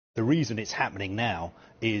The reason it's happening now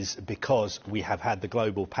is because we have had the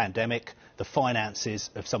global pandemic. The finances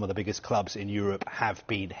of some of the biggest clubs in Europe have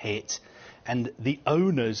been hit, and the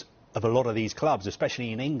owners of a lot of these clubs,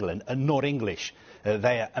 especially in England, are not English.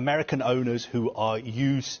 They are American owners who are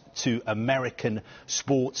used to American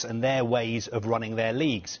sports and their ways of running their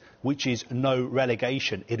leagues, which is no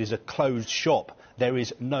relegation. It is a closed shop. There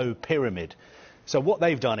is no pyramid. So what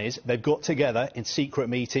they've done is they've got together in secret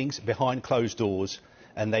meetings behind closed doors,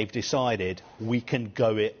 and they've decided we can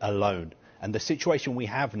go it alone. And the situation we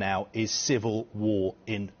have now is civil war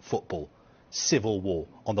in football. Civil war.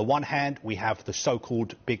 On the one hand, we have the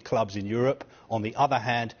so-called big clubs in Europe. On the other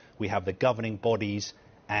hand, we have the governing bodies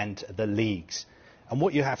and the leagues. And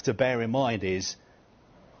what you have to bear in mind is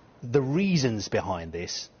the reasons behind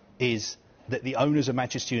this is that the owners of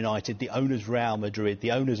Manchester United, the owners of Real Madrid,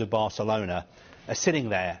 the owners of Barcelona are sitting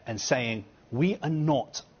there and saying, we are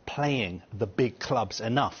not playing the big clubs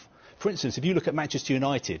enough. For instance, if you look at Manchester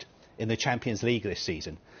United in the Champions League this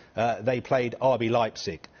season, they played RB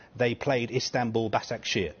Leipzig, they played Istanbul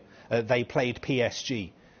Başakşehir, they played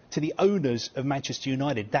PSG. To the owners of Manchester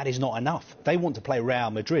United, that is not enough. They want to play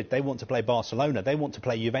Real Madrid, they want to play Barcelona, they want to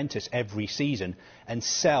play Juventus every season and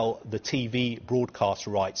sell the TV broadcast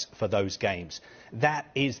rights for those games. That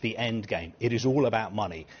is the end game. It is all about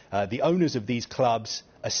money. The owners of these clubs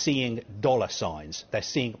are seeing dollar signs, they're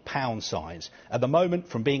seeing pound signs. At the moment,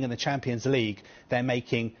 from being in the Champions League, they're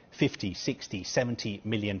making 50, 60, 70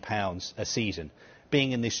 million pounds a season.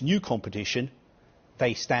 Being in this new competition,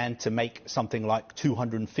 they stand to make something like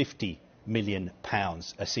 250 million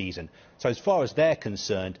pounds a season. So as far as they're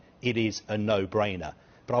concerned, it is a no-brainer.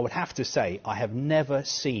 But I would have to say, I have never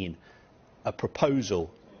seen a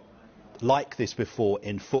proposal like this before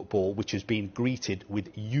in football, which has been greeted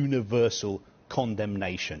with universal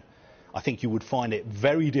condemnation. I think you would find it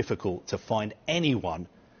very difficult to find anyone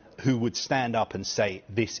who would stand up and say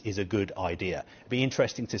this is a good idea. It'd be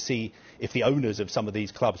interesting to see if the owners of some of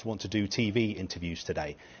these clubs want to do TV interviews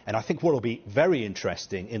today. And I think what will be very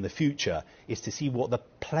interesting in the future is to see what the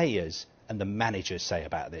players and the managers say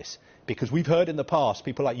about this. Because we've heard in the past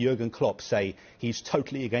people like Jurgen Klopp say he's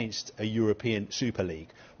totally against a European Super League.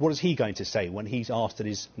 What is he going to say when he's asked at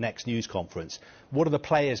his next news conference? What are the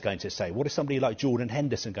players going to say? What is somebody like Jordan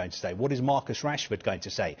Henderson going to say? What is Marcus Rashford going to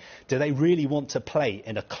say? Do they really want to play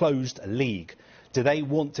in a closed league? Do they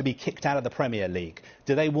want to be kicked out of the Premier League?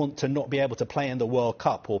 Do they want to not be able to play in the World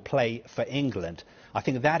Cup or play for England? I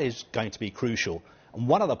think that is going to be crucial. And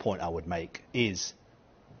one other point I would make is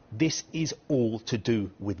this is all to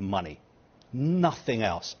do with money. Nothing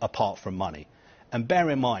else apart from money. And bear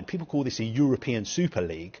in mind, people call this a European Super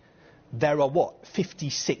League. There are,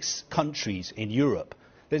 56 countries in Europe.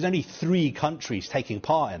 There's only 3 countries taking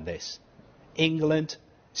part in this. England,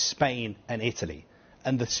 Spain and Italy.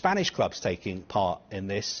 And the Spanish clubs taking part in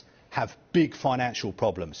this have big financial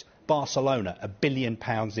problems. Barcelona, £1 billion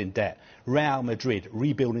in debt. Real Madrid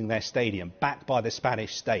rebuilding their stadium, backed by the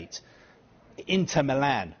Spanish state. Inter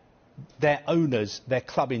Milan, their owners, their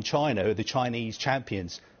club in China, the Chinese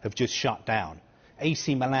champions, have just shut down.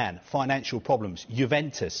 AC Milan, financial problems.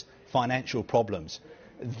 Juventus, financial problems.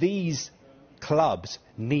 These clubs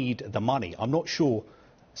need the money. I'm not sure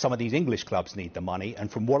some of these English clubs need the money,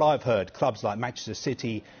 and from what I've heard, clubs like Manchester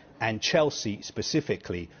City and Chelsea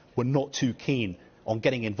specifically were not too keen on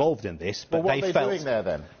getting involved in this. But what are they doing there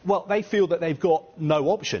then? Well, they feel that they've got no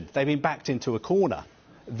option. They've been backed into a corner.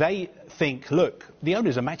 They think, look, the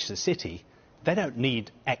owners of Manchester City, they don't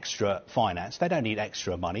need extra finance, they don't need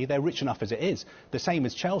extra money, they're rich enough as it is. The same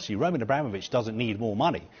as Chelsea. Roman Abramovich doesn't need more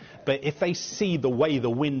money. But if they see the way the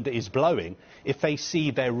wind is blowing, if they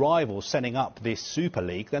see their rivals setting up this Super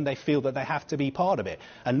League, then they feel that they have to be part of it.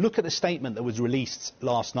 And look at the statement that was released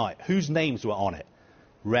last night. Whose names were on it?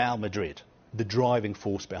 Real Madrid, the driving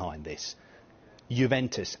force behind this.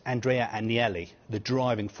 Juventus, Andrea Agnelli, the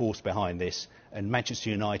driving force behind this, and Manchester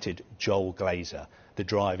United, Joel Glazer, the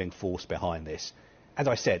driving force behind this. As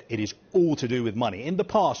I said, it is all to do with money. In the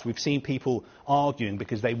past, we've seen people arguing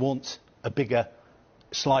because they want a bigger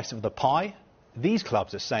slice of the pie. These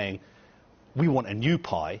clubs are saying, we want a new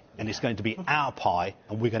pie, and it's going to be our pie,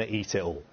 and we're going to eat it all.